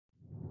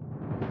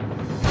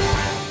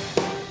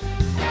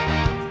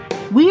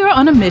We are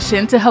on a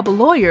mission to help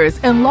lawyers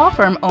and law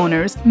firm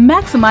owners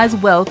maximize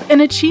wealth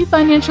and achieve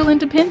financial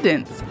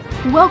independence.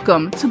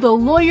 Welcome to The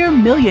Lawyer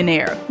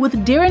Millionaire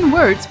with Darren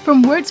Wirtz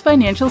from Wirtz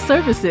Financial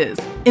Services.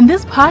 In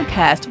this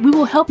podcast, we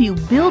will help you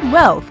build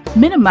wealth,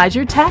 minimize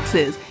your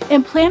taxes,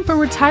 and plan for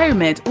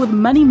retirement with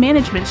money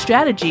management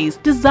strategies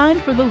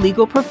designed for the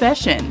legal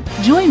profession.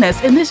 Join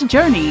us in this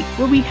journey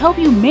where we help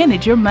you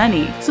manage your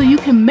money so you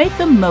can make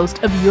the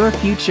most of your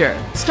future.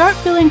 Start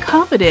feeling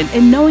confident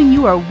in knowing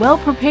you are well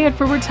prepared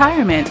for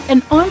retirement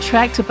and on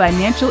track to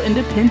financial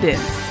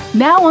independence.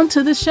 Now on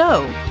to the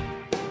show.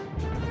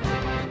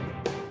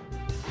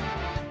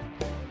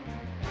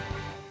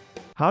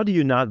 How do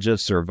you not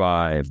just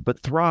survive,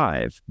 but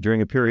thrive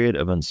during a period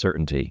of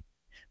uncertainty?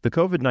 The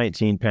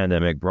COVID-19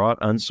 pandemic brought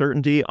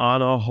uncertainty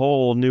on a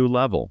whole new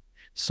level.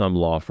 Some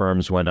law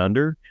firms went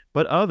under,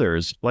 but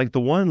others, like the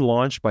one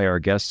launched by our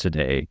guest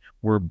today,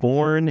 were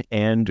born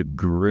and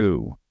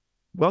grew.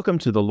 Welcome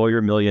to the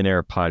Lawyer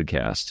Millionaire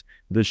podcast,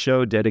 the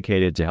show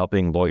dedicated to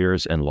helping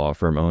lawyers and law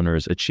firm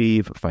owners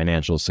achieve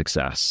financial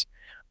success.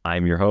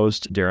 I'm your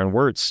host, Darren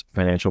Wirtz,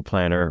 financial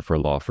planner for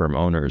law firm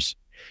owners.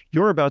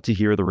 You're about to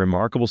hear the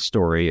remarkable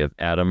story of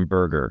Adam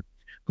Berger,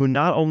 who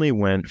not only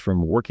went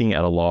from working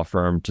at a law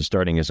firm to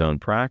starting his own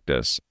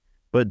practice,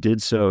 but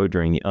did so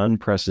during the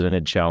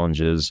unprecedented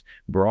challenges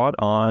brought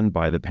on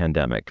by the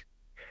pandemic.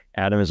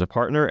 Adam is a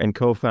partner and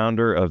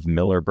co-founder of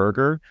Miller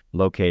Berger,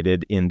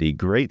 located in the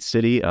great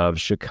city of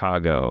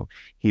Chicago.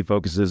 He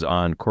focuses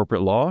on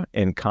corporate law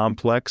and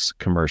complex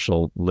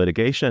commercial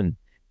litigation.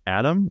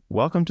 Adam,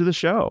 welcome to the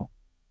show.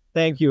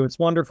 Thank you. It's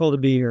wonderful to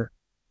be here.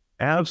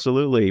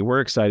 Absolutely. We're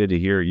excited to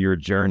hear your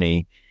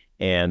journey.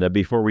 And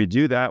before we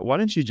do that, why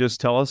don't you just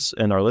tell us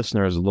and our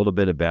listeners a little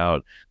bit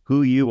about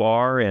who you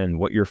are and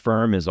what your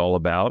firm is all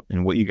about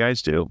and what you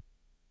guys do?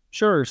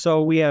 Sure.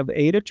 So we have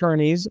 8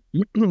 attorneys.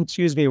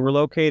 We're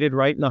located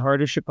right in the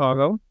heart of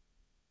Chicago.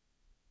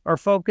 Our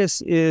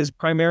focus is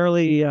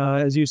primarily,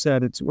 as you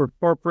said, we're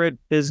corporate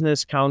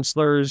business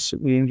counselors.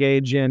 We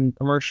engage in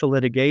commercial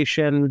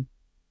litigation.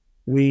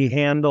 We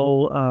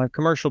handle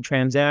commercial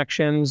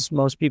transactions.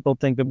 Most people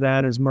think of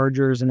that as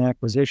mergers and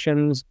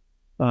acquisitions.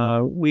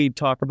 We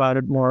talk about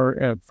it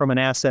more from an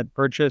asset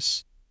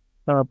purchase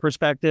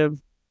perspective.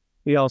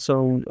 We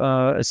also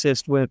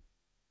assist with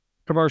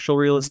commercial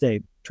real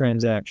estate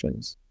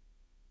transactions.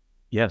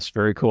 Yes,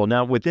 very cool.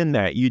 Now, within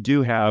that, you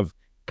do have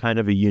kind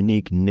of a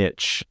unique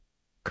niche,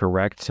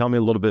 correct? Tell me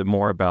a little bit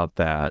more about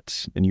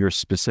that and your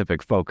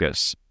specific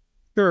focus.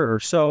 Sure.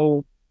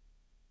 So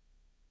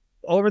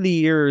over the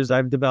years,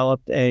 I've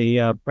developed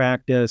a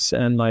practice,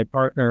 and my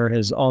partner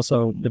has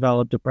also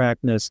developed a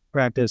practice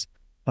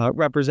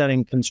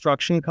representing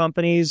construction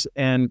companies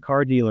and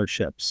car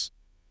dealerships.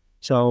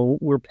 So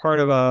we're part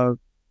of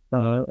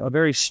a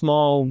very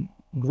small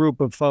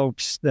group of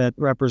folks that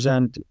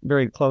represent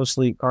very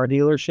closely car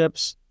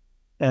dealerships,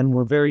 and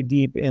we're very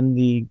deep in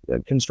the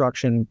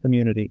construction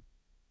community.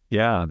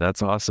 Yeah,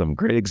 that's awesome.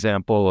 Great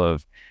example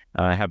of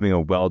having a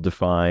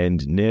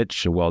well-defined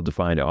niche, a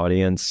well-defined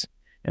audience,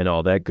 and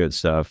all that good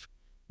stuff.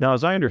 Now,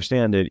 as I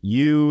understand it,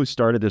 you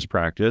started this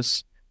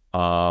practice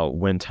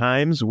when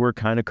times were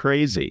kind of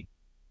crazy,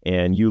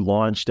 and you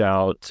launched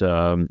out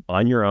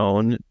on your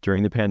own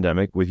during the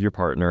pandemic with your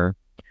partner.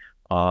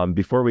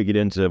 Before we get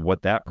into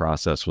what that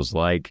process was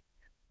like,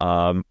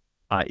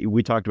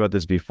 we talked about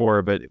this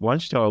before, but why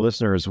don't you tell our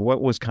listeners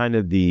what was kind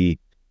of the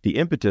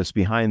impetus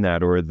behind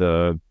that, or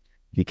the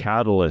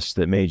catalyst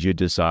that made you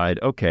decide,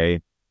 okay,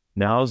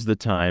 now's the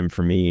time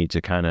for me to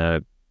kind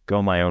of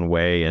go my own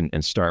way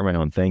and start my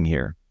own thing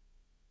here?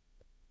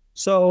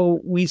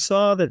 So we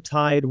saw the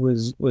tide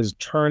was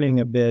turning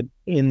a bit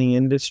in the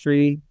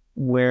industry,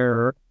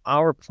 where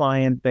our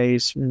client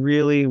base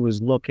really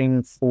was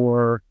looking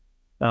for,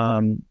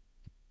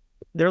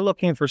 they're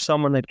looking for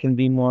someone that can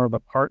be more of a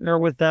partner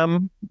with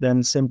them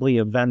than simply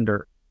a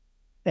vendor.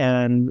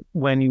 And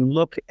when you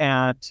look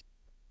at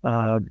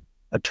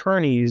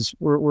attorneys,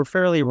 we're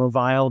fairly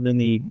reviled in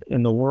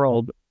the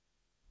world.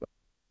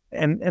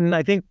 And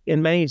I think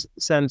in many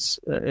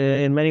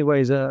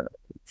ways,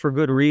 for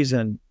good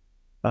reason.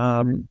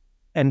 And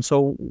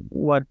so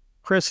what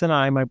Chris and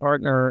I, my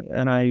partner,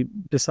 and I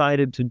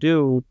decided to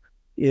do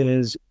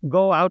is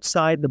go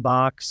outside the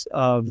box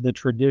of the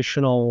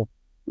traditional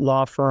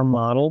law firm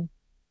model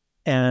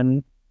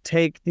and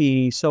take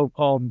the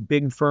so-called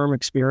big firm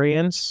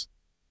experience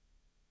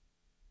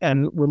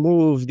and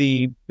remove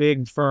the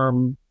big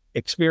firm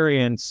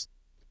experience,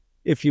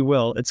 if you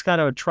will. It's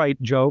kind of a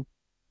trite joke,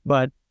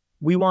 but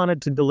we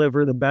wanted to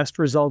deliver the best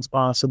results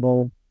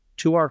possible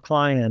to our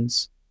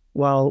clients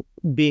while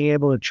being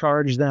able to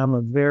charge them a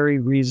very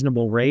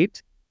reasonable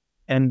rate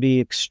and be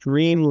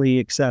extremely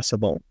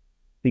accessible.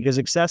 Because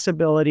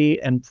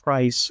accessibility and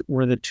price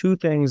were the two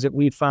things that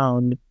we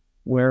found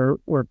where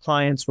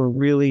clients were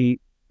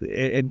really,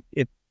 it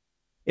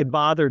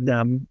bothered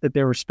them that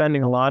they were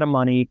spending a lot of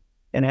money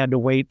and had to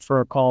wait for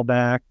a call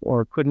back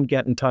or couldn't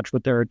get in touch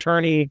with their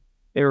attorney.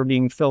 They were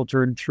being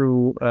filtered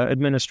through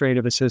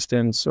administrative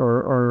assistants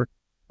or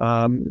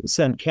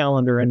sent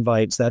calendar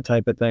invites, that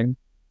type of thing.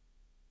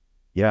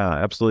 Yeah,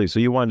 absolutely. So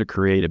you wanted to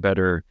create a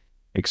better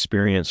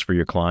experience for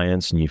your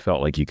clients, and you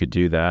felt like you could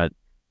do that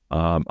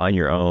on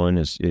your own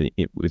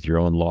with your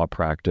own law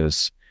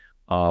practice.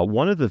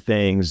 One of the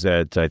things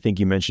that I think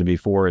you mentioned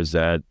before is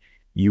that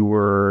you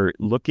were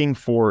looking,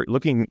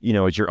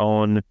 at your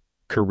own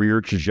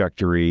career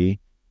trajectory,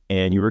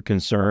 and you were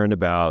concerned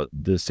about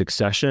the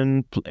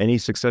any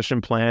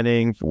succession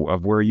planning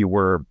of where you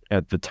were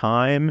at the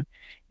time,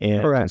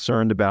 and Correct.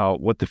 concerned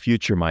about what the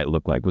future might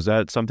look like. Was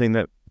that something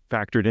that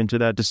factored into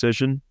that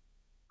decision?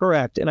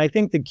 Correct. And I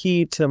think the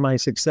key to my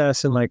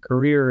success in my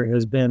career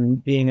has been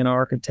being an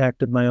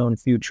architect of my own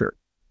future.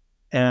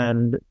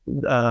 And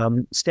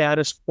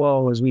status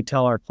quo, as we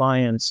tell our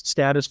clients,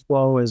 status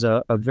quo is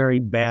a very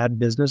bad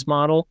business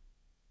model.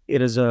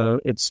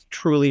 It's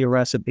truly a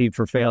recipe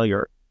for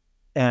failure.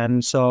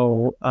 And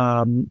so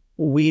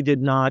we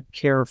did not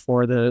care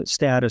for the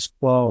status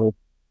quo,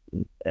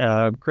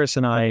 Chris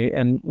and I,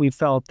 and we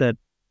felt that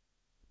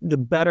the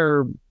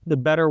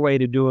better way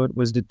to do it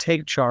was to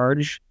take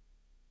charge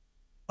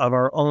of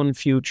our own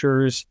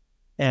futures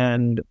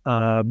and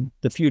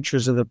the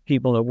futures of the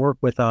people that work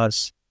with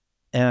us,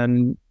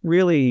 and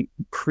really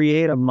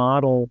create a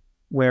model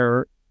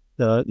where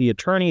the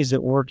attorneys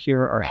that work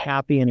here are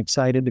happy and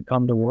excited to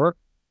come to work.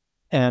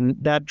 And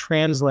that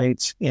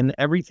translates in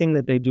everything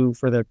that they do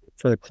for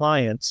the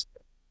clients.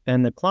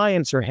 And the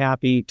clients are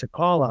happy to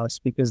call us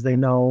because they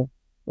know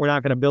we're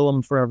not going to bill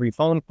them for every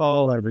phone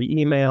call, every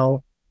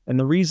email. And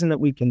the reason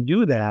that we can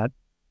do that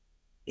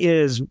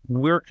is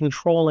we're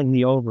controlling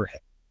the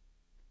overhead.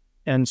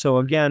 And so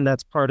again,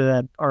 that's part of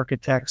that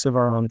architects of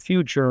our own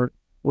future.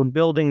 We're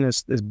building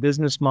this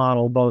business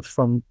model both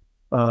from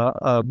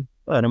an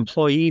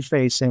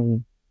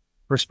employee-facing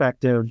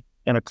perspective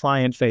and a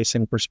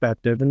client-facing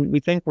perspective, and we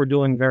think we're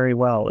doing very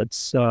well.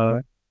 It's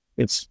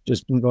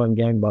just been going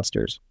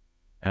gangbusters.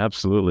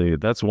 Absolutely.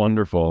 That's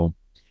wonderful.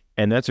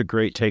 And that's a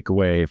great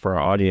takeaway for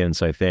our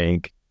audience, I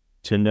think,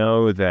 to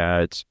know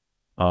that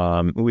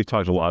we've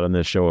talked a lot on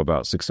this show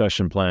about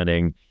succession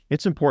planning.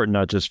 It's important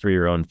not just for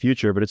your own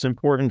future, but it's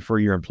important for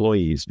your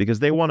employees because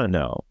they want to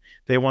know.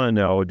 They want to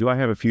know, do I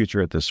have a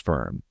future at this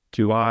firm?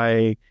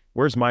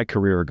 Where's my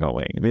career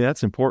going? I mean,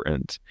 that's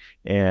important.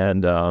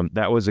 And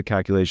that was a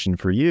calculation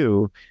for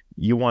you.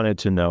 You wanted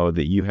to know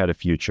that you had a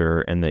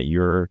future and that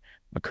your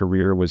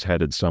career was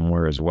headed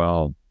somewhere as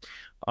well.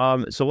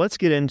 So let's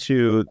get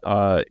into,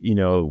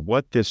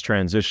 what this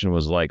transition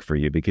was like for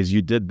you, because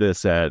you did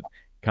this at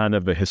kind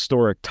of a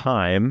historic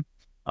time.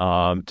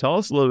 Tell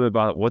us a little bit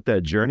about what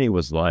that journey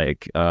was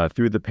like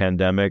through the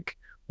pandemic,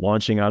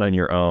 launching out on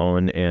your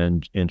own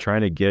and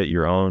trying to get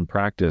your own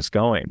practice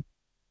going.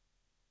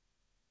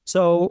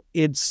 So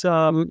it's,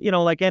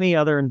 like any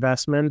other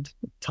investment,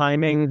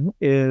 timing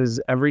is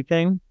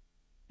everything.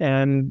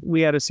 And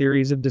we had a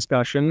series of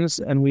discussions,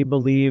 and we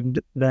believed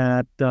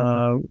that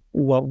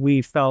what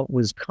we felt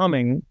was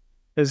coming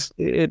is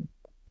the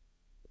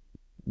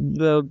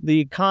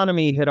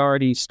economy had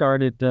already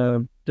started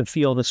to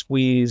feel the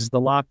squeeze.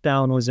 The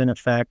lockdown was in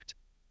effect,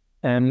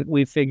 and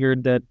we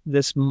figured that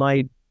this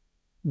might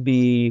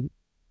be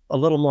a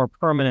little more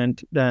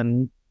permanent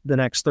than the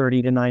next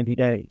 30 to 90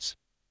 days.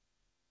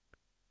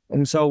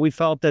 And so we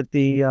felt that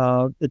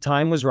the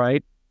time was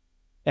right,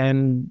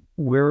 and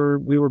we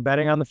were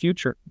betting on the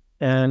future.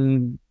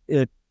 And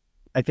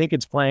I think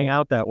it's playing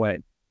out that way.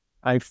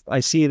 I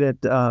see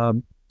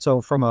that.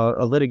 So from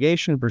a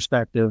litigation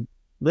perspective,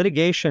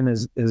 litigation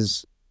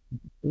is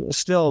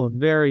still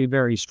very,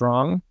 very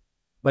strong,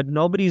 but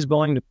nobody's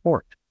going to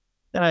court.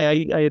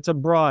 And it's a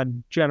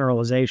broad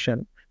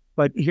generalization,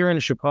 but here in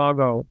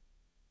Chicago,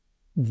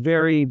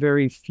 very,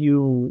 very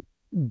few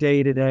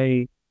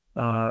day-to-day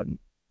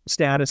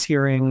status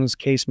hearings,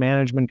 case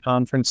management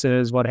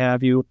conferences, what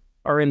have you,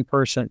 are in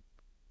person.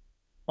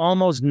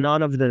 Almost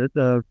none of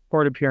the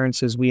court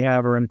appearances we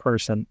have are in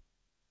person.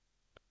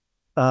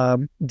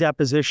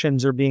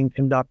 Depositions are being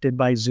conducted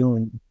by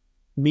Zoom.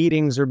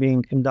 Meetings are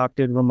being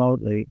conducted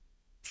remotely.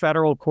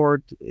 Federal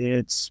court,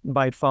 it's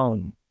by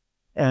phone.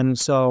 And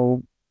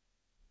so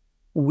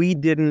we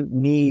didn't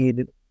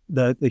need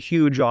the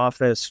huge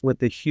office with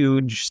the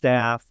huge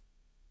staff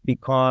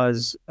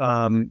because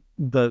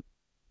the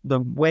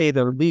way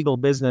the legal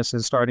business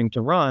is starting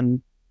to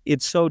run,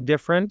 it's so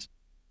different.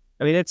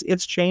 I mean,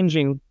 it's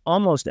changing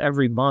almost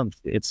every month.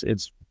 It's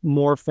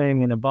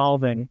morphing and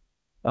evolving.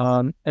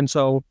 And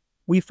so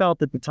we felt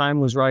that the time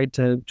was right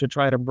to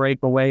try to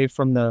break away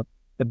from the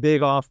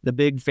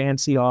big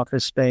fancy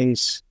office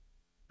space,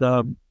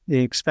 the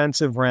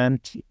expensive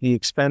rent, the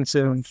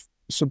expensive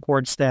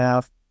support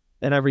staff,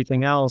 and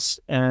everything else,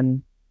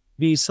 and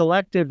be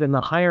selective in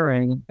the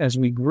hiring as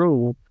we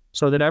grew,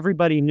 so that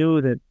everybody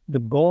knew that the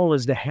goal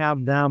is to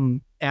have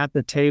them at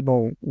the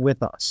table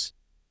with us.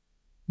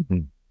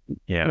 Mm-hmm.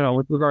 Yeah.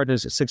 With regard to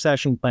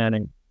succession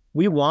planning,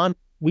 we want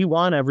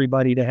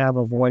everybody to have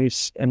a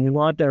voice, and we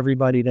want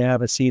everybody to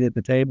have a seat at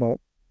the table.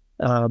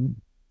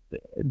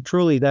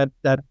 Truly, that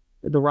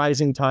the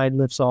rising tide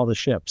lifts all the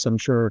ships. I'm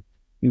sure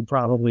you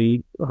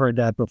probably heard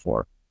that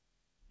before.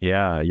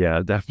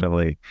 Yeah,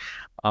 definitely.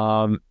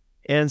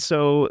 And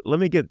so let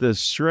me get this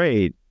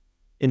straight.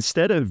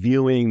 instead of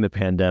viewing the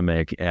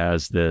pandemic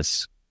as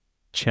this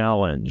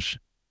challenge,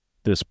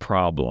 this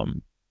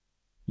problem,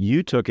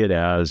 you took it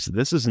as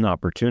this is an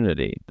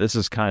opportunity. This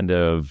is kind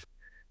of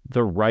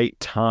the right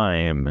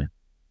time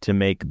to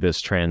make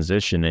this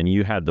transition. And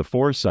you had the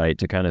foresight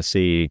to kind of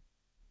see,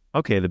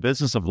 okay, the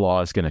business of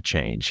law is going to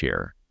change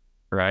here,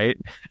 right?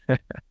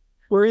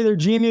 We're either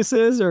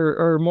geniuses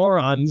or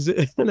morons,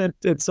 and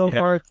it so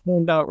far it's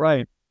turned out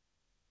right.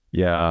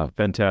 Yeah,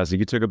 fantastic.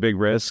 You took a big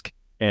risk,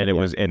 and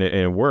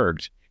it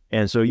worked.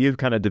 And so you've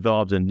kind of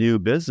developed a new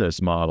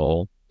business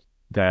model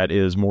that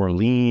is more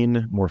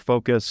lean, more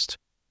focused,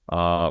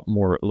 a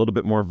little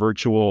bit more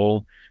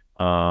virtual.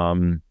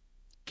 Can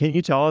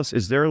you tell us,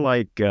 is there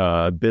like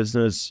a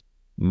business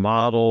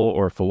model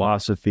or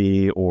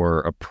philosophy or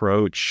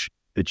approach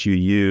that you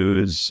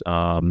use?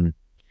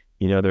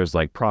 There's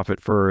like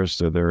profit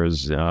first, or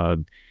there's,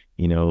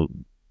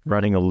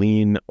 running a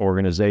lean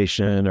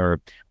organization, or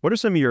what are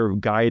some of your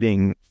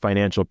guiding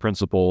financial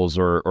principles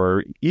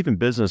or even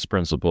business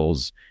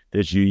principles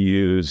that you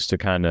use to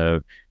kind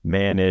of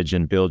manage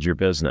and build your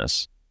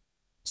business?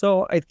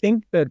 So I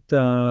think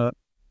that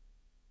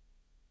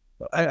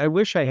I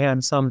wish I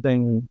had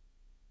something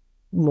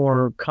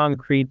more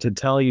concrete to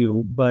tell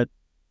you, but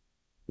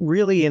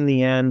really in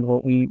the end,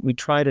 what we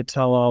try to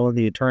tell all of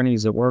the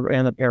attorneys that work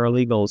and the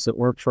paralegals that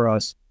work for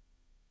us,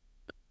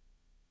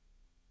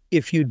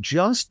 if you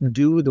just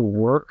do the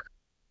work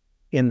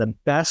in the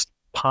best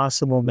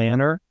possible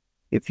manner,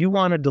 if you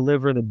want to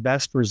deliver the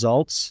best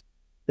results,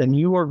 then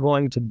you are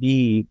going to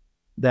be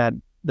the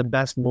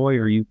best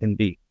lawyer you can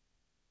be.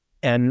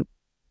 And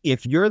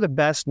if you're the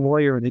best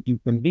lawyer that you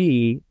can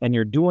be, and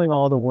you're doing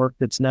all the work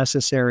that's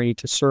necessary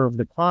to serve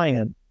the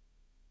client,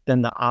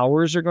 then the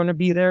hours are going to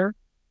be there.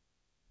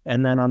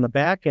 And then on the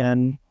back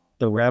end,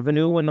 the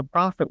revenue and the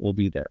profit will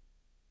be there.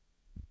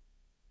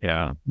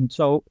 Yeah. And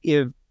so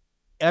if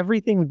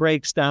everything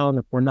breaks down,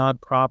 if we're not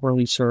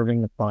properly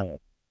serving the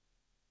client,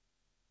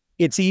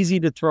 it's easy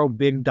to throw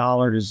big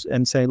dollars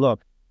and say,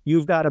 look,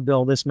 you've got to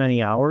bill this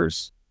many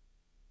hours.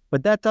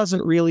 But that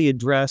doesn't really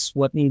address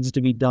what needs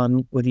to be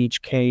done with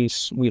each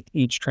case, with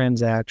each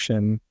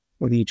transaction,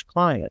 with each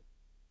client.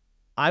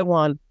 I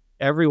want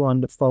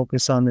everyone to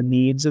focus on the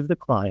needs of the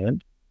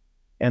client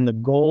and the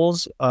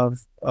goals of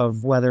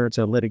whether it's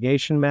a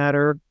litigation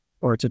matter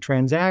or it's a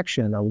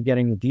transaction. Are we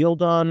getting the deal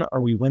done?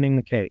 Are we winning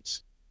the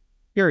case?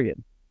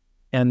 Period.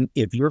 And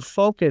if you're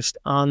focused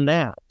on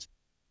that,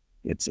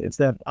 it's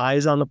that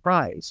eyes on the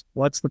prize.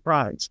 What's the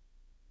prize?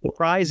 The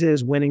prize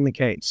is winning the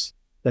case.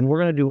 Then we're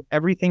going to do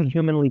everything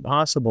humanly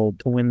possible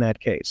to win that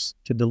case,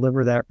 to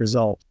deliver that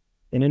result.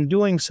 And in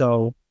doing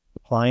so, the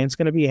client's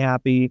going to be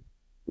happy,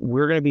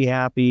 we're going to be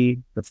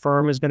happy, the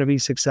firm is going to be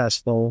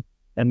successful,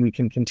 and we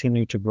can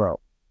continue to grow.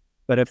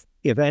 But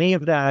if any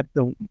of that,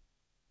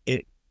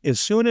 as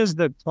soon as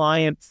the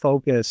client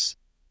focus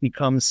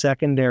becomes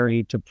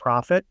secondary to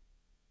profit,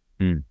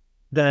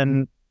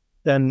 then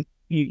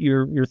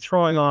you're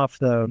throwing off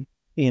the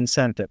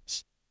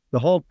incentives. The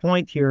whole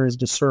point here is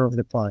to serve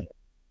the client.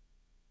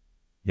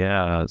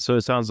 Yeah. So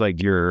it sounds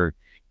like your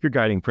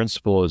guiding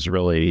principle is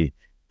really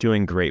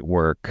doing great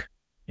work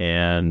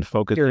and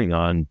focusing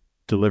on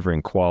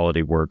delivering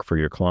quality work for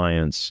your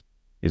clients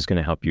is going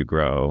to help you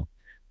grow.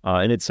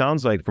 And it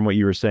sounds like from what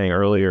you were saying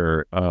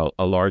earlier,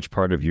 a large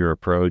part of your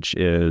approach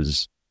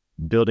is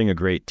building a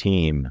great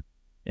team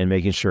and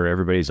making sure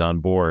everybody's on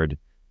board.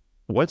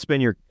 What's been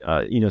your,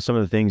 some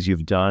of the things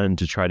you've done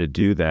to try to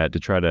do that, to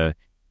try to,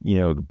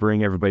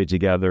 bring everybody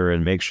together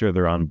and make sure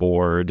they're on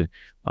board?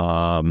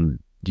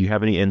 Do you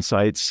have any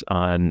insights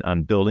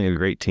on building a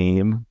great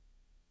team?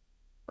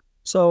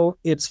 So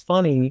it's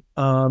funny.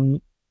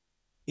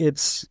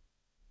 It's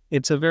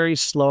a very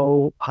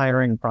slow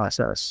hiring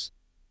process.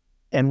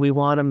 And we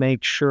want to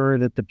make sure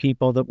that the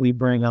people that we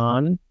bring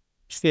on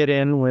fit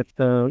in with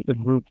the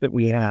group that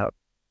we have.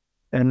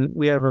 And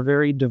we have a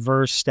very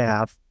diverse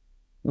staff.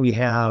 We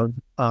have,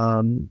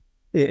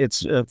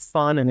 it's a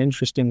fun and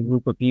interesting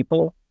group of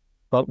people,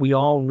 but we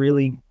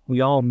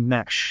all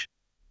mesh.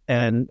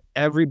 And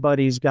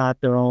everybody's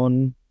got their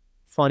own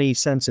funny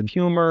sense of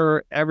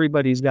humor.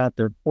 Everybody's got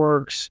their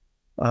quirks.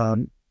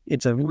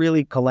 It's a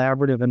really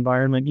collaborative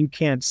environment. You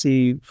can't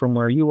see from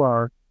where you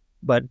are,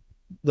 but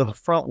the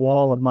front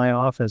wall of my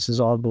office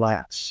is all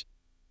glass.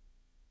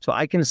 So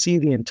I can see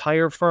the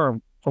entire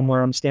firm from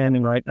where I'm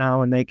standing right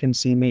now, and they can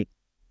see me.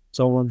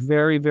 So we're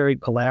very, very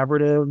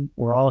collaborative.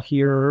 We're all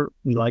here.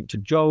 We like to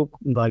joke.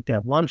 We like to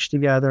have lunch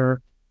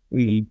together.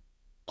 We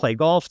play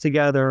golf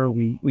together.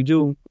 We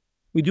do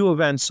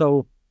events.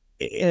 So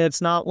it's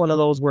not one of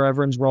those where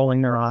everyone's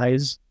rolling their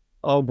eyes.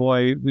 Oh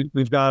boy,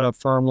 we've got a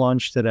firm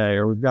lunch today,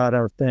 or we've got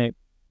our thing.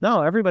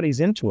 No, everybody's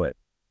into it.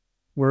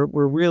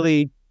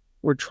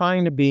 We're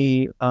trying to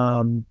be,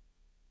 I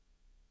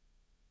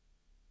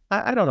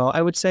don't know.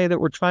 I would say that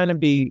we're trying to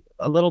be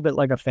a little bit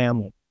like a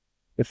family,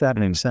 if that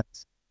makes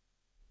sense.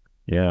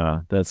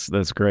 Yeah, that's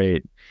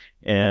great.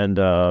 And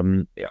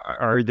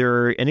is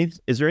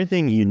there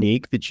anything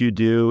unique that you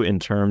do in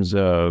terms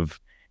of,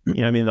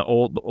 the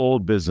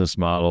old business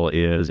model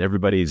is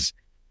everybody's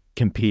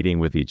competing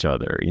with each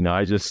other.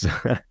 I just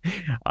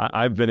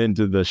I've been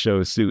into the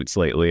show Suits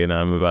lately, and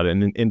I'm about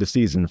into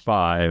season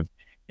 5,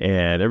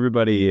 and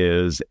everybody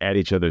is at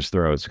each other's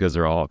throats because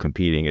they're all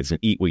competing. It's an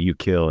eat what you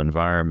kill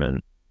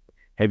environment.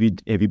 Have you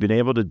been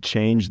able to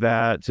change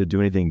that, to do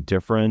anything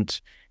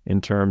different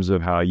in terms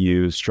of how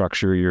you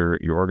structure your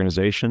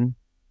organization?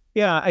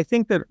 Yeah, I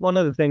think that one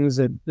of the things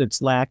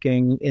that's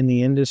lacking in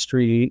the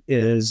industry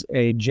is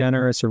a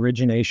generous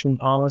origination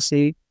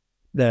policy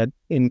that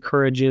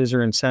encourages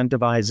or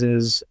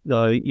incentivizes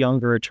the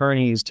younger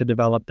attorneys to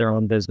develop their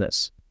own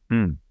business.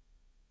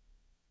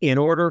 In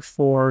order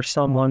for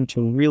someone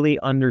to really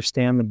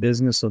understand the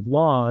business of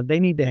law, they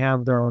need to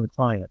have their own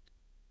client.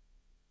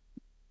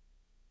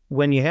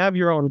 When you have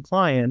your own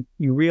client,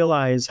 you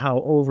realize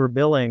how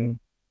overbilling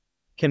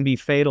can be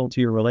fatal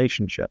to your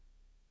relationship.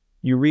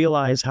 You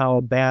realize how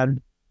a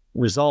bad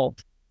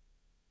result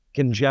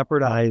can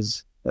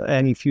jeopardize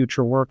any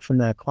future work from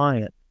that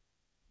client.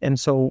 And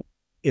so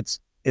it's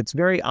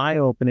very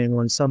eye-opening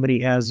when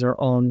somebody has their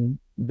own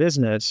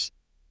business.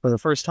 For the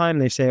first time,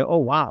 they say, oh,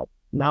 wow,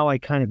 now I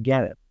kind of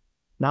get it.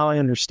 Now I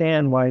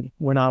understand why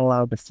we're not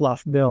allowed to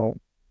fluff bill,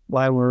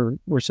 why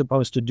we're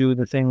supposed to do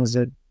the things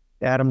that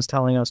Adam's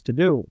telling us to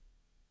do.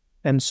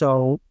 And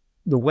so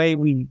the way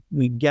we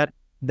get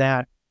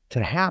that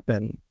to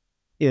happen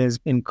is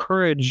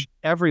encourage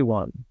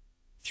everyone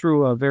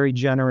through a very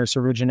generous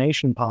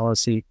origination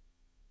policy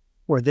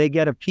where they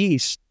get a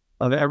piece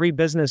of every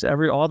business,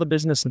 all the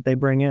business that they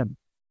bring in.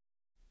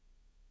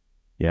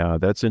 Yeah,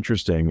 that's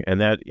interesting.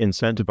 And that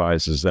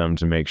incentivizes them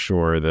to make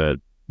sure that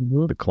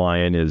the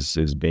client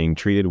is being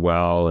treated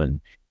well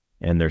and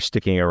they're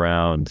sticking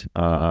around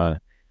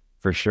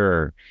for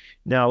sure.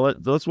 Now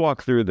let's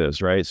walk through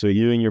this, right? So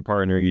you and your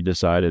partner, you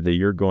decided that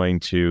you're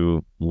going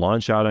to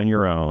launch out on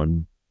your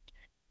own.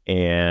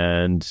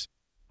 And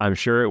I'm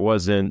sure it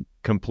wasn't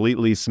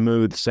completely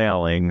smooth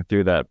sailing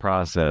through that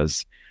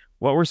process.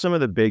 What were some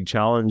of the big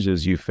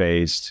challenges you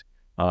faced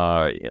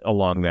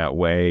along that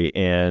way,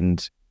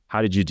 and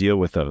how did you deal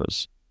with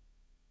those?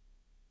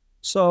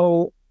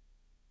 So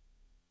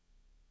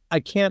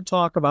I can't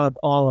talk about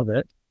all of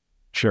it.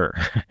 Sure.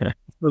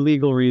 For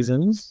legal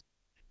reasons,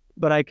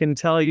 but I can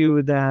tell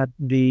you that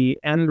the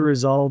end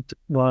result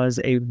was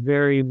a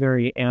very,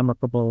 very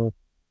amicable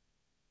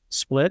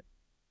split.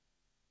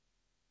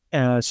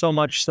 So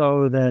much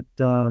so that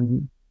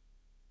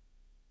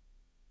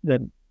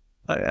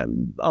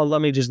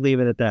let me just leave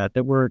it at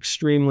that we're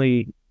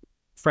extremely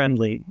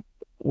friendly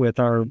with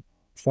our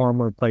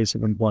former place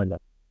of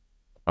employment.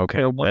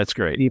 Okay, that's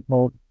great.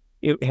 People,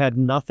 it had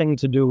nothing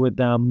to do with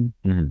them.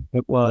 Mm-hmm.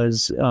 It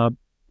was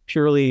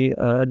purely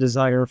a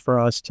desire for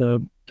us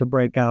to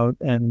break out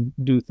and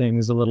do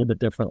things a little bit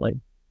differently.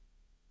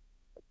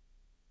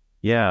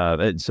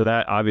 Yeah, so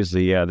that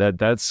obviously,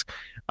 that's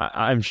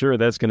I'm sure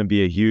that's going to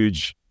be a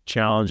huge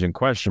challenge and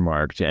question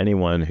mark to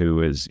anyone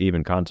who is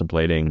even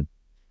contemplating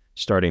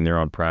starting their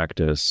own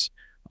practice.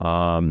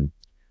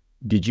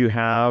 Did you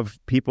have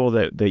people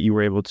that you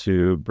were able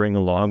to bring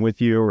along with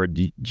you, or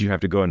did you have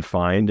to go and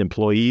find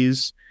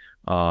employees?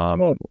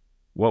 What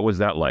was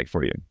that like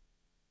for you?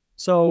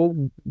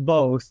 So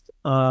both.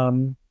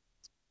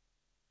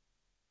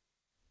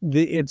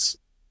 It's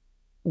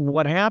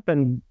what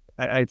happened.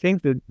 I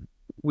think that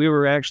we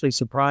were actually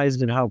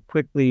surprised at how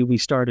quickly we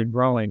started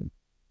growing.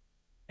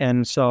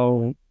 And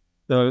so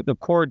the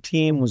core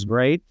team was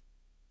great,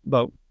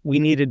 but we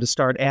needed to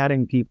start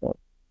adding people.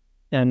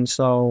 And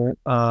so,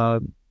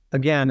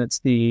 again, it's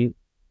the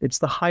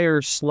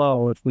hire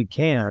slow if we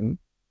can,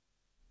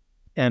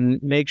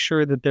 and make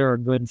sure that they're a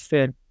good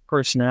fit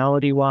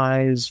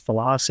personality-wise,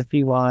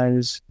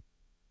 philosophy-wise.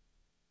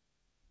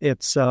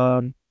 It's,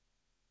 we're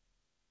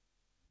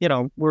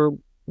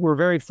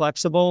very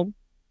flexible,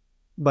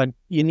 but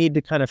you need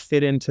to kind of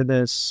fit into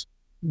this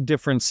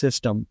different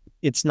system.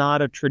 It's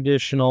not a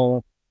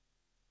traditional,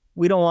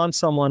 we don't want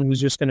someone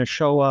who's just going to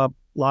show up,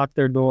 lock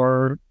their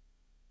door,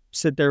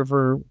 sit there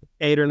for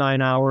 8 or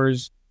 9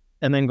 hours,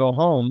 and then go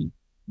home.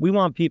 We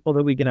want people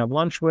that we can have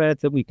lunch with,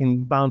 that we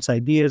can bounce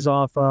ideas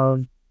off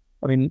of.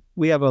 I mean,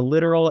 we have a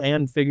literal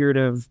and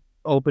figurative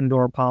open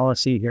door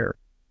policy here.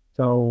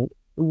 So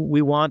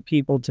we want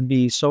people to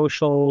be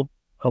social,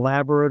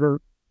 collaborator,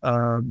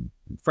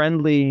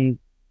 friendly,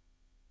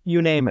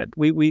 you name it.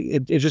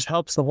 It just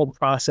helps the whole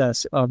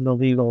process of the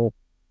legal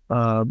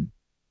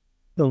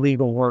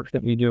work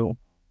that we do.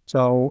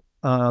 So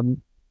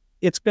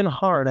it's been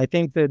hard. I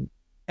think that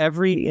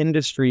every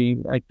industry,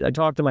 I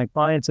talk to my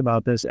clients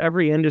about this,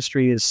 every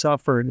industry has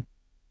suffered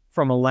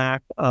from a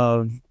lack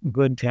of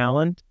good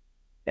talent.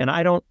 And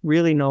I don't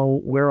really know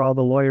where all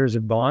the lawyers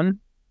have gone,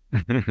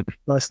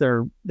 unless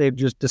they've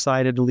just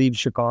decided to leave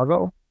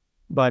Chicago.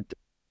 But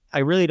I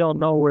really don't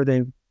know where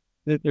there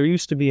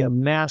used to be a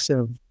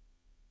massive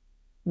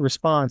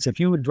response. If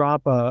you would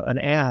drop an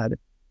ad,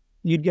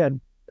 you'd get,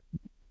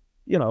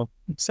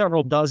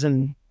 several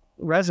dozen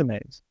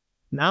resumes.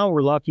 Now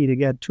we're lucky to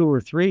get 2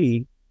 or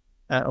 3,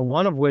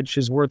 one of which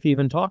is worth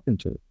even talking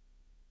to.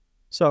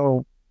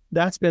 So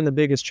that's been the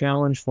biggest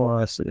challenge for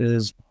us,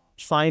 is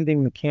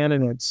finding the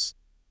candidates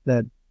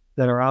that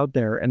that are out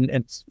there. And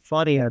it's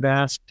funny, I've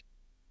asked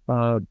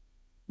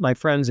my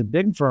friends at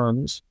big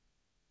firms,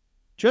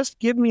 just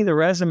give me the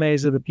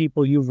resumes of the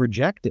people you've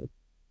rejected.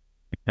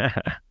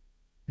 Let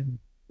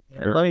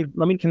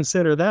me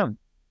consider them.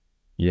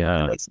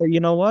 Yeah. And they say, you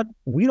know what?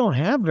 We don't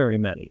have very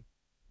many.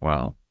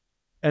 Wow.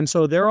 And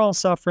so they're all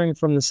suffering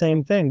from the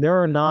same thing.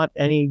 There are not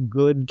any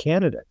good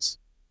candidates.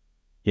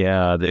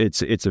 Yeah,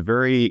 it's a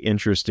very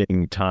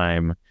interesting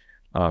time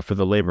for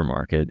the labor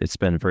market. It's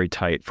been very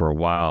tight for a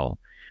while.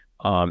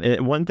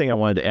 And one thing I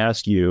wanted to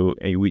ask you,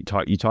 you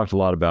talked a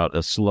lot about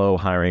a slow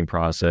hiring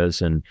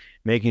process and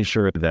making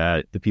sure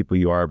that the people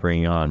you are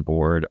bringing on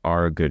board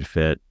are a good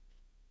fit.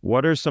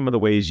 What are some of the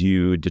ways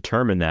you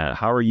determine that?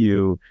 How are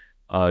you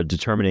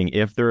determining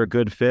if they're a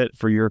good fit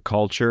for your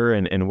culture?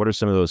 And what are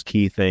some of those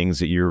key things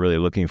that you're really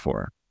looking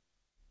for?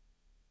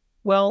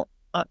 Well,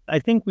 I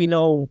think we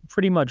know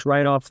pretty much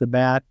right off the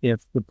bat if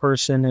the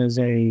person is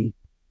a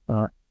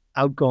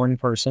outgoing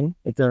person,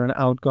 if they're an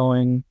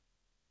outgoing,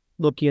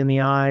 look you in the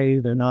eye,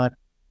 they're not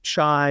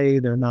shy,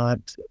 they're not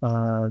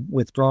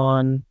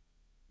withdrawn.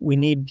 We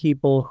need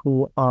people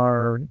who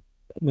are,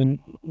 I mean,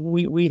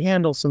 we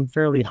handle some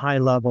fairly high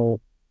level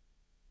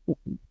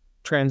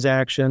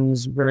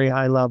transactions, very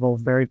high level,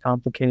 very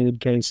complicated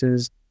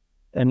cases,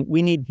 and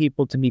we need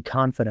people to be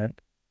confident.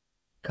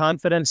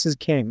 Confidence is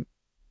king.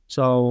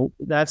 So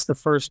that's the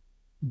first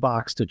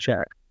box to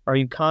check. Are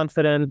you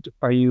confident?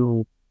 Are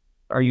you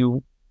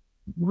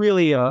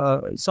really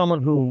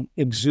someone who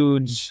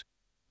exudes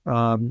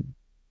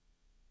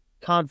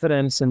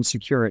confidence and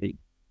security?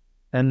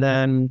 And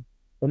then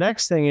the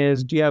next thing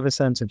is, do you have a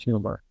sense of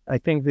humor? I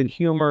think that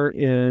humor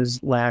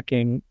is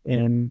lacking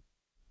in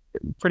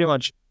pretty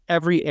much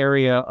every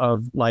area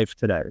of life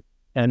today.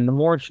 And the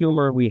more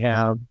humor we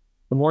have,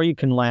 the more you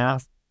can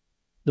laugh,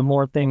 the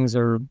more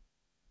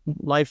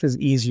life is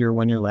easier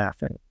when you're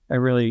laughing.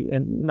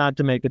 And not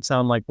to make it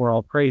sound like we're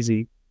all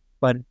crazy,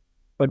 but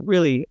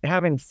really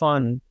having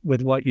fun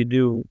with what you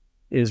do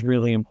is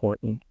really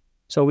important.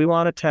 So we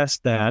want to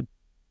test that,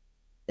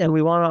 and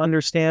we want to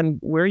understand,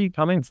 where are you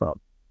coming from?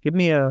 Give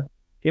me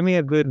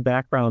a good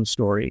background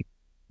story.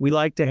 We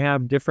like to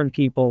have different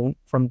people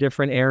from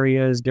different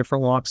areas,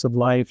 different walks of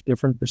life,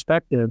 different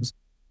perspectives.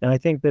 And I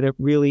think that it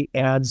really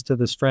adds to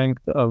the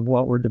strength of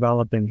what we're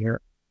developing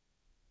here.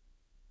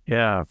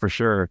 Yeah, for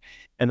sure.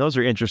 And those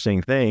are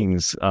interesting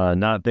things,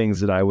 not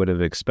things that I would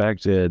have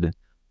expected.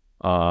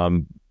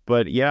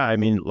 But yeah, I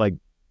mean, like,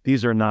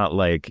 these are not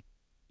like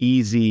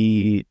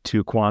easy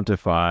to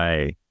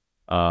quantify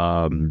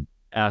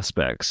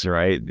aspects,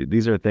 right?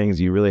 These are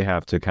things you really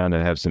have to kind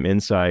of have some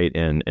insight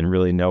and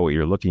really know what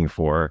you're looking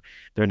for.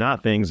 They're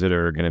not things that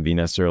are going to be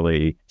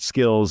necessarily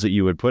skills that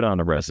you would put on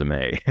a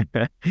resume.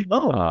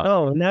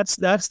 No. And that's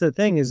the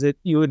thing, is that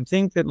you would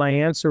think that my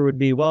answer would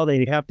be, well,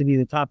 they have to be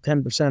the top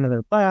 10% of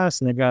their class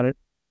and they've got it.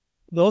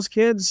 Those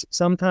kids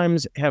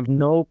sometimes have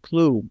no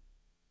clue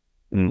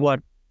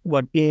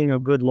what being a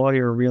good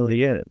lawyer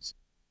really is.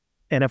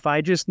 And if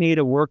I just need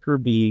a worker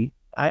bee,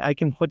 I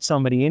can put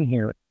somebody in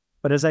here.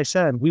 But as I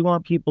said, we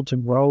want people to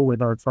grow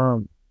with our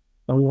firm,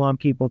 and we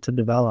want people to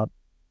develop.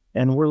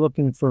 And we're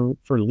looking for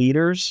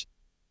leaders,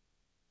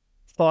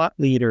 thought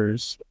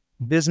leaders,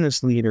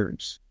 business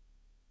leaders,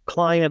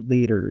 client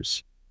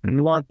leaders. We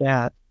want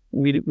that.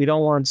 We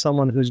don't want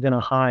someone who's going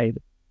to hide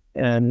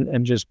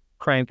and just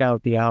crank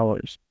out the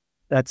hours.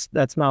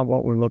 That's not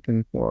what we're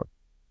looking for.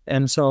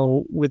 And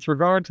so with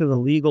regard to the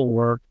legal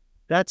work,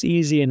 that's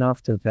easy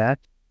enough to vet.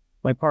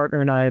 My partner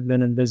and I have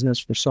been in business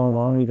for so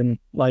long, we've been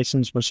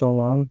licensed for so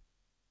long.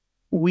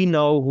 We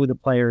know who the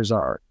players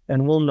are,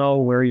 and we'll know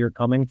where you're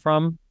coming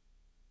from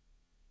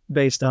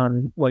based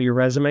on what your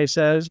resume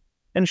says.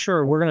 And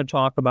sure, we're going to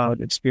talk about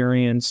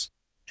experience,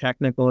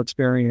 technical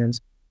experience,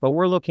 but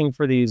we're looking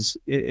for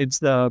it's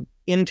the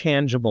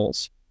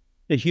intangibles,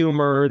 the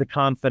humor, the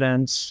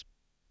confidence,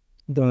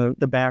 the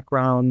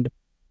background,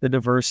 the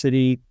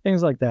diversity,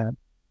 things like that.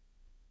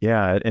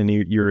 Yeah, and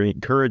you're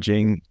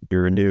encouraging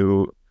your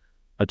new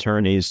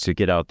attorneys to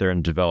get out there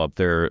and develop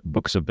their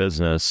books of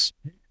business.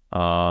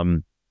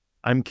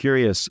 I'm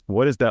curious,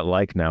 what is that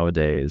like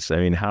nowadays? I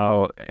mean,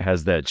 how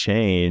has that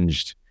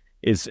changed?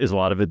 Is a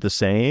lot of it the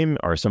same?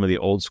 Are some of the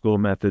old school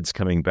methods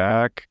coming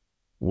back?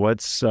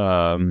 What's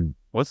the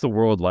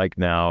world like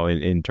now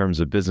in terms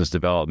of business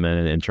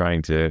development and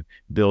trying to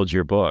build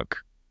your book?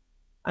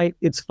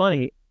 It's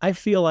funny. I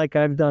feel like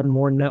I've done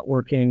more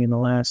networking in the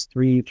last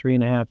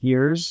 3.5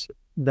 years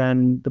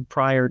than the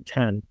prior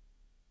 10.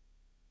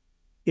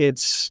 I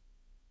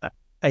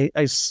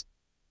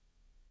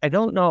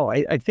don't know.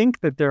 I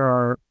think that there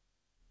are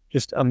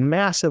just a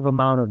massive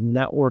amount of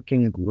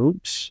networking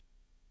groups,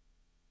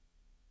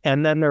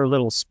 and then there are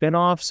little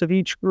spin-offs of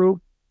each group.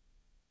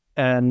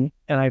 And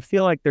I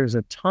feel like there's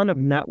a ton of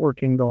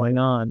networking going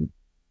on.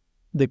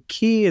 The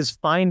key is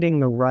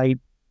finding the right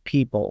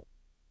people.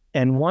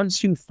 And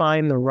once you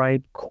find the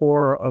right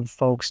core of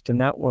folks to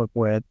network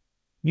with,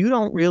 you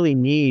don't really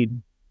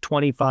need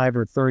 25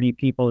 or 30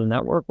 people to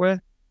network with.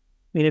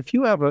 I mean,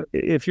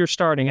 if you're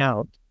starting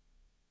out,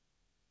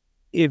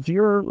 if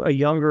you're a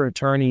younger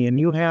attorney and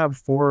you have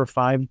 4 or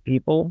 5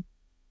 people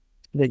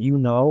that you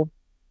know,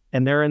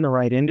 and they're in the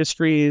right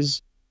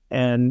industries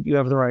and you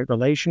have the right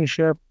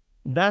relationship,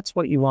 that's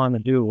what you want to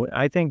do.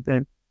 I think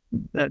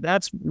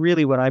that's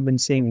really what I've been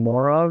seeing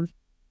more of.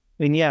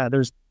 I mean, yeah,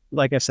 there's,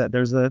 like I said,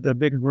 there's the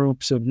big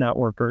groups of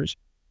networkers,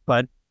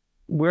 but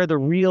where the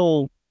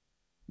real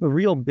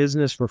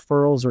business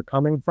referrals are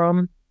coming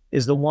from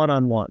is the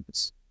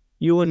one-on-ones.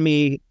 You and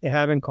me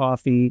having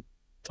coffee,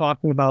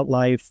 talking about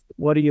life.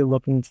 What are you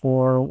looking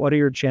for? What are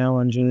your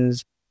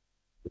challenges?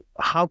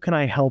 How can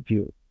I help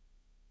you?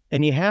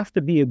 And you have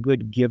to be a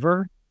good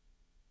giver.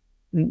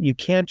 You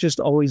can't just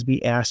always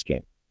be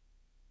asking.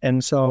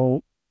 And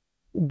so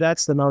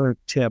that's another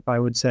tip I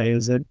would say,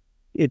 is that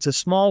it's a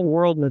small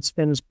world and it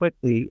spins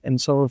quickly. And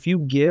so if you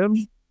give,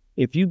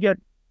 if you get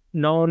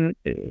known,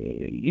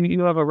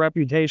 you have a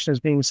reputation as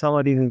being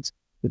somebody that's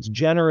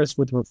generous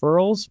with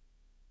referrals,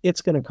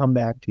 it's going to come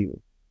back to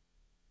you.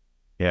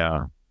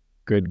 Yeah.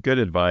 Good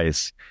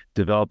advice.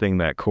 Developing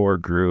that core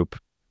group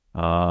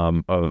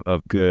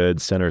of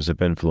good centers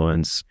of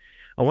influence.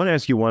 I want to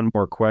ask you one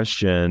more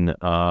question,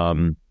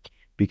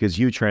 because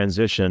you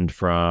transitioned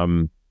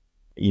from,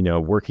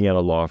 working at a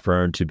law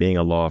firm to being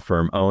a law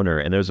firm owner,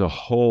 and there's a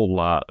whole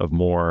lot of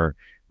more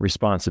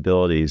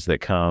responsibilities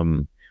that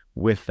come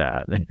with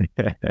that.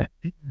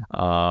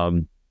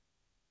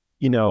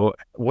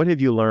 What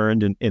have you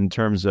learned in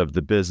terms of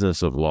the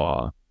business of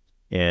law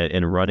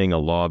and running a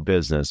law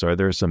business? Are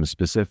there some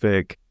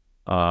specific,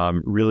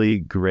 really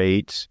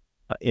great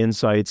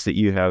insights that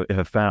you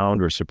have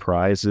found, or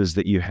surprises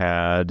that you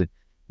had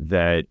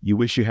that you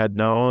wish you had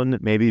known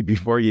maybe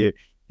before you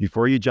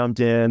jumped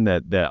in,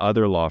 that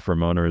other law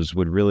firm owners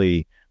would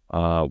really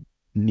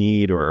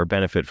need or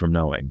benefit from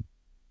knowing?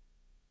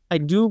 I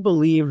do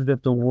believe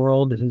that the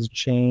world has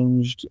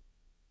changed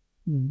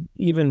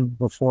even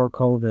before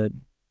COVID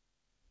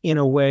in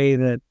a way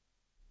that,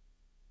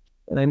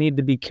 and I need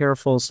to be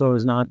careful so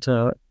as not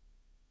to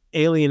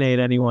alienate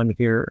anyone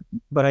here,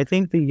 but I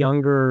think the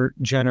younger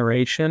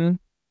generation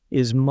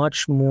is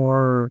much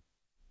more,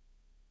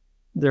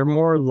 they're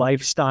more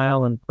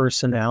lifestyle and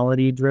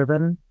personality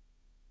driven.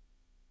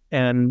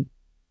 And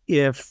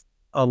if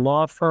a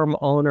law firm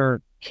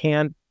owner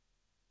can't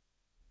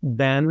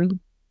bend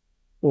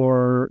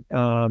or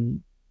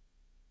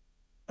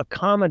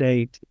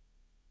accommodate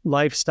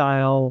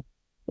lifestyle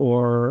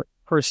or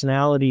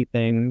personality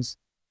things,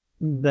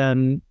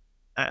 then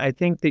I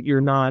think that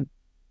you're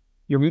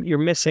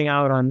missing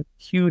out on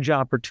huge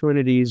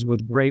opportunities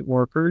with great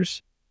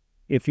workers.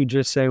 If you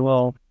just say,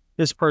 well,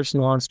 this person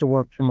wants to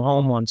work from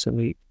home once a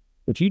week.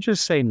 If you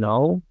just say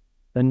no,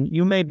 then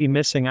you may be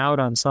missing out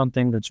on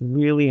something that's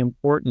really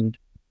important.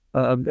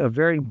 A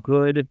very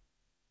good,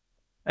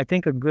 I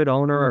think a good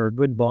owner or a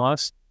good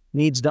boss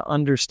needs to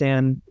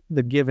understand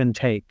the give and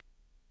take.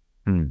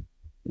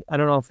 I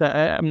don't know if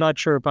I'm not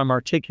sure if I'm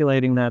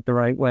articulating that the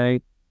right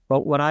way,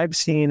 but what I've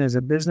seen as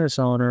a business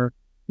owner,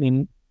 I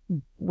mean,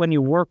 when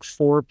you work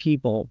for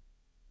people,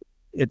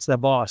 it's the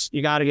boss.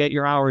 You got to get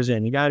your hours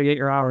in.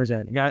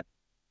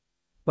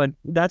 But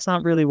that's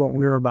not really what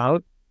we're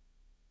about.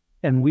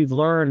 And we've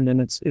learned, and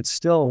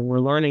we're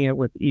learning it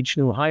with each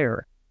new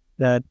hire,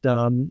 that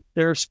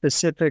there's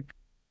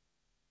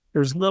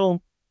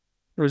little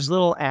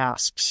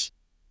asks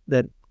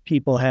that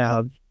people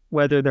have,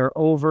 whether they're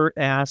overt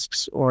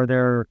asks or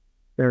they're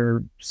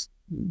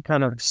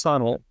kind of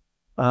subtle,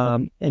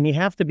 and you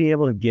have to be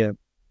able to give.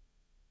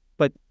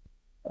 But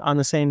on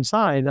the same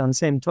side,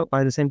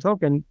 by the same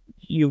token,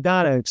 you've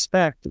got to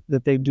expect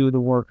that they do the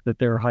work that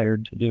they're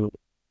hired to do.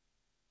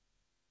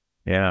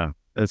 Yeah.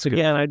 That's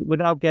again,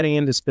 without getting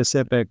into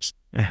specifics,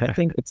 I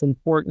think it's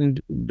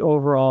important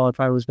overall, if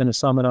I was going to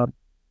sum it up,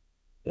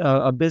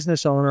 a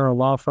business owner, a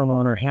law firm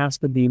owner has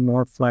to be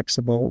more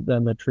flexible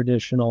than the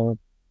traditional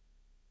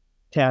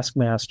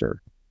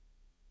taskmaster.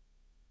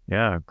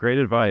 Yeah, great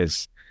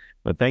advice.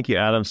 But thank you,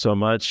 Adam, so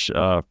much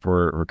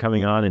for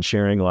coming on and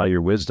sharing a lot of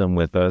your wisdom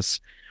with us.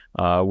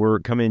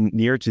 We're coming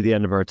near to the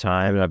end of our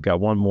time, and I've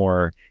got one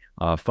more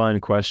fun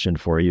question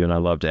for you, and I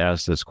love to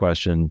ask this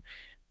question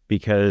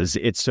because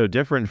it's so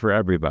different for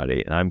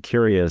everybody. And I'm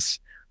curious,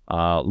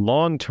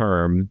 long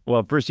term,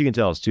 well, first you can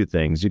tell us two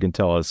things. You can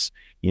tell us,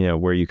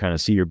 where you kind of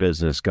see your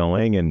business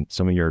going and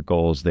some of your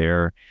goals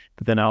there.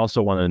 But then I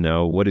also want to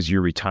know, what does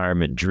your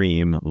retirement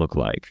dream look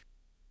like?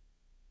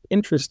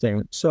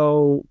 Interesting.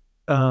 So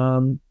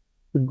the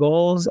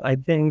goals, I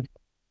think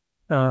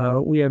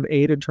we have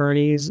 8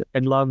 attorneys.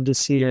 I'd love to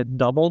see it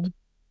doubled.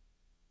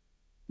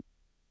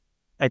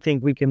 I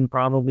think we can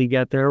probably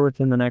get there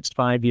within the next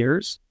 5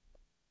 years.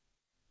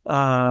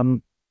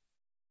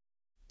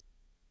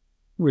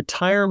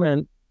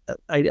 Retirement,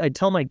 I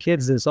tell my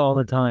kids this all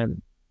the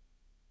time.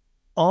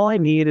 All I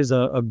need is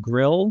a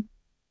grill,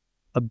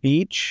 a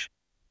beach,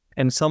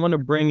 and someone to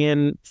bring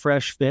in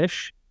fresh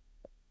fish,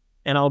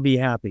 and I'll be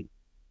happy.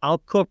 I'll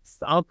cook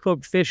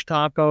fish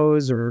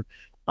tacos, or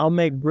I'll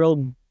make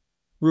grilled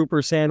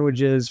grouper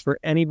sandwiches for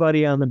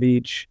anybody on the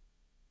beach.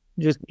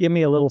 Just give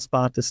me a little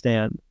spot to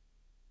stand.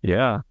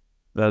 Yeah.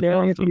 That's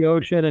Staring at awesome. the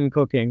ocean and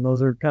cooking.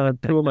 Those are kind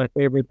of two of my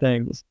favorite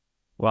things.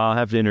 Well, I'll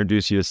have to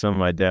introduce you to some of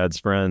my dad's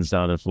friends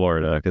down in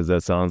Florida because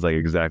that sounds like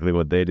exactly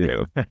what they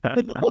do.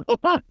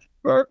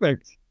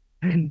 Perfect.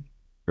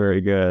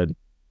 Very good.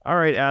 All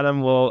right,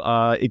 Adam.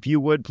 Well, if you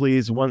would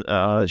please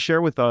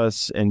share with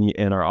us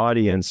and our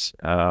audience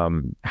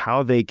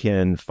how they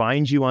can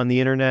find you on the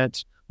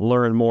internet,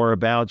 learn more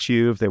about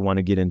you, if they want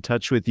to get in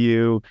touch with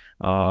you,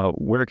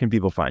 where can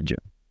people find you?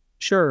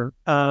 Sure.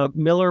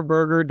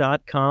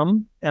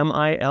 millerberger.com,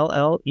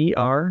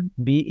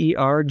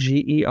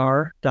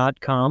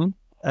 millerberger.com.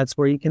 That's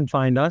where you can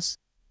find us.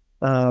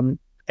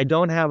 I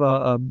don't have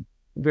a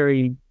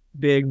very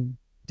big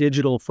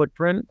digital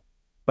footprint,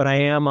 but I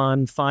am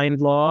on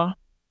Find Law,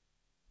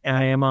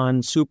 I am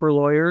on Super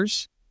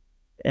Lawyers,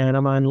 and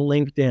I'm on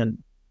LinkedIn.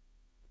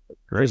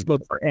 Great. Just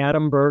look for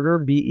Adam Berger,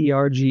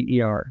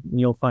 Berger, and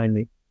you'll find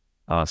me.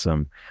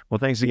 Awesome. Well,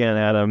 thanks again,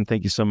 Adam.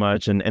 Thank you so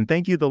much. And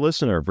thank you, the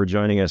listener, for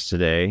joining us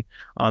today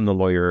on The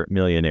Lawyer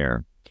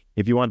Millionaire.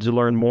 If you want to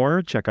learn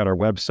more, check out our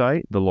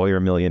website,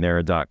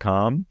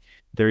 thelawyermillionaire.com.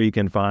 There you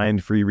can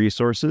find free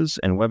resources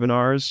and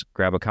webinars,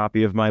 grab a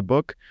copy of my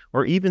book,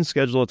 or even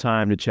schedule a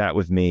time to chat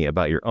with me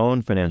about your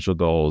own financial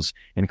goals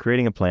and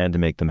creating a plan to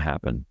make them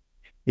happen.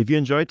 If you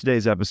enjoyed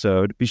today's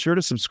episode, be sure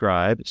to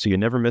subscribe so you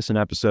never miss an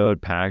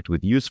episode packed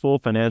with useful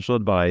financial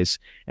advice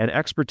and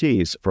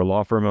expertise for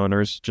law firm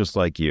owners just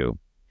like you.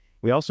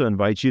 We also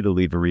invite you to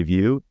leave a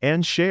review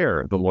and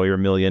share The Lawyer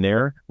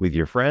Millionaire with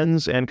your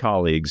friends and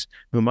colleagues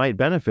who might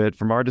benefit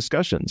from our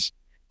discussions.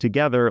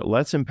 Together,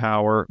 let's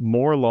empower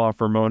more law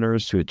firm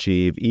owners to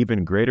achieve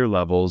even greater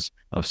levels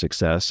of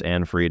success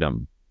and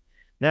freedom.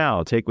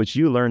 Now, take what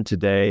you learned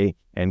today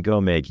and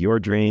go make your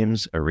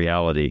dreams a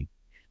reality.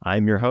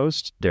 I'm your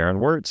host, Darren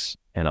Wirtz,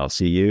 and I'll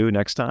see you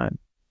next time.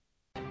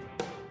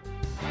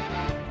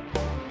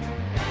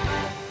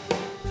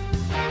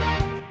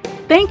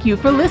 Thank you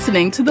for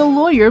listening to The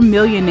Lawyer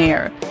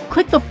Millionaire.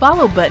 Click the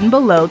follow button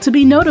below to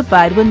be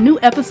notified when new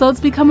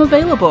episodes become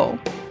available.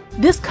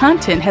 This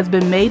content has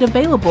been made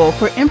available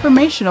for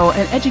informational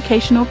and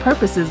educational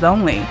purposes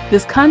only.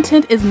 This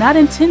content is not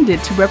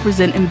intended to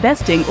represent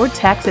investing or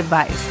tax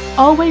advice.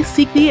 Always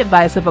seek the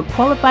advice of a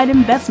qualified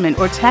investment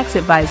or tax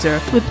advisor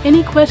with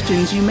any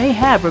questions you may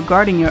have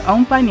regarding your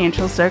own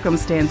financial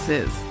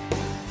circumstances.